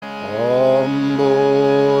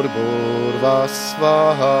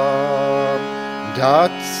Svaha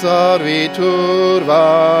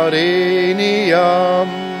Datsarviturvareniyam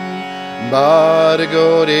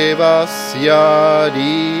Bhargo Devasya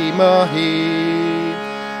Dhimahi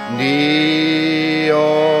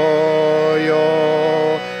Dhiyo yo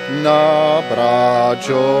na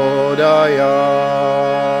prachodayat.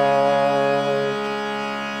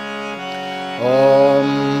 Om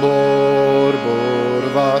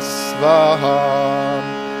Bhurvasvaha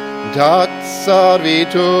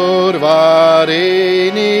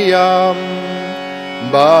Datsarviturvareniyam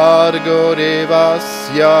Bhargo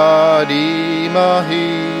Devasya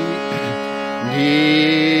Dhimahi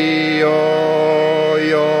Dhiyo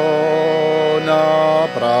yo na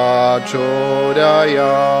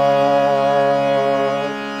prachodayat.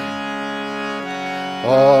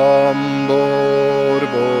 Om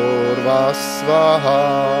Bhurvasvaha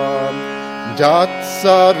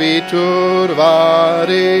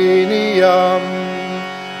Datsarviturvareniyam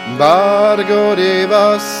Bhargo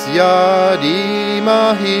Devasya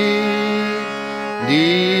Dhimahi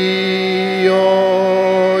Dhiyo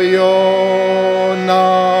yo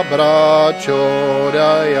na prachodayat.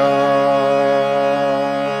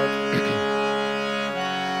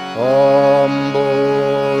 Om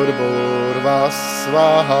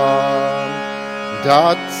Bhurvasvaha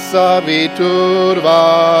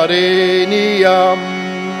Datsarviturvareniyam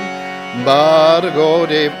Bhargo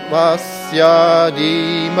Devasya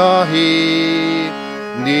Dhimahi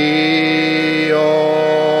Dhiyo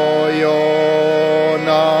yo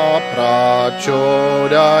na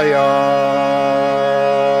prachodayat.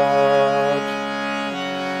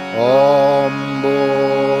 Om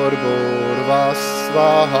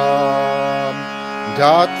Bhurvasvaha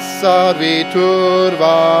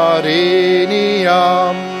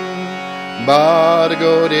Datsarviturvareniyam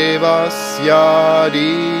Bhargo Devasya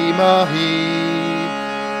Dhimahi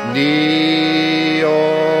Dhiyo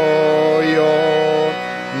yo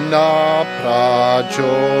na prachodayat.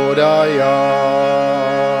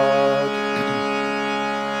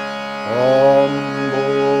 Om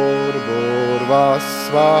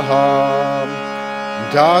Bhurvasvaha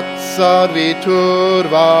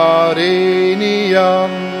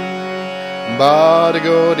Datsarviturvareniyam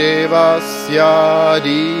Bhargo Devasya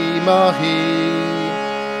Dhimahi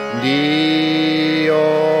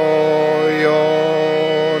Dhiyo yo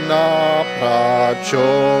na prachodayat.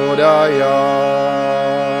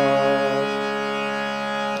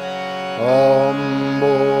 Om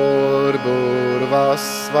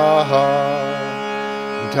Bhurvasvaha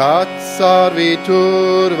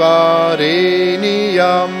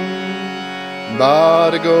Datsarviturvareniyam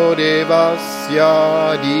Bhargo Devasya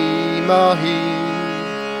Dhimahi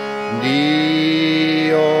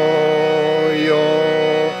Dhiyo yo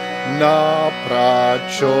na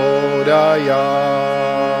prachodayat.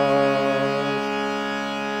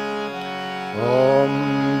 Om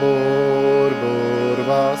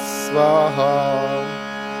Bhurvasvaha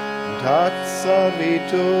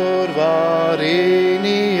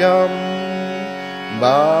Datsarviturvareniyam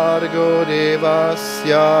Bhargo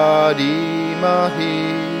Devasya Dhimahi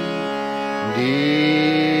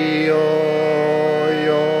Dhiyo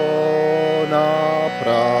yo na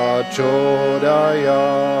prachodayat.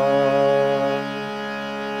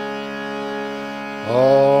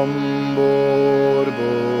 Om Bhurvasvaha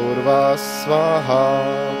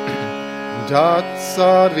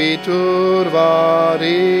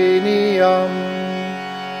Datsarviturvareniyam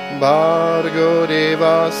Bhargo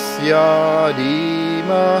Devasya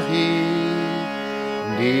Dhimahi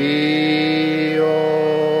Dhiyo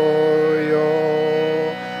yo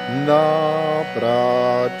na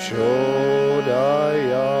prachodayat.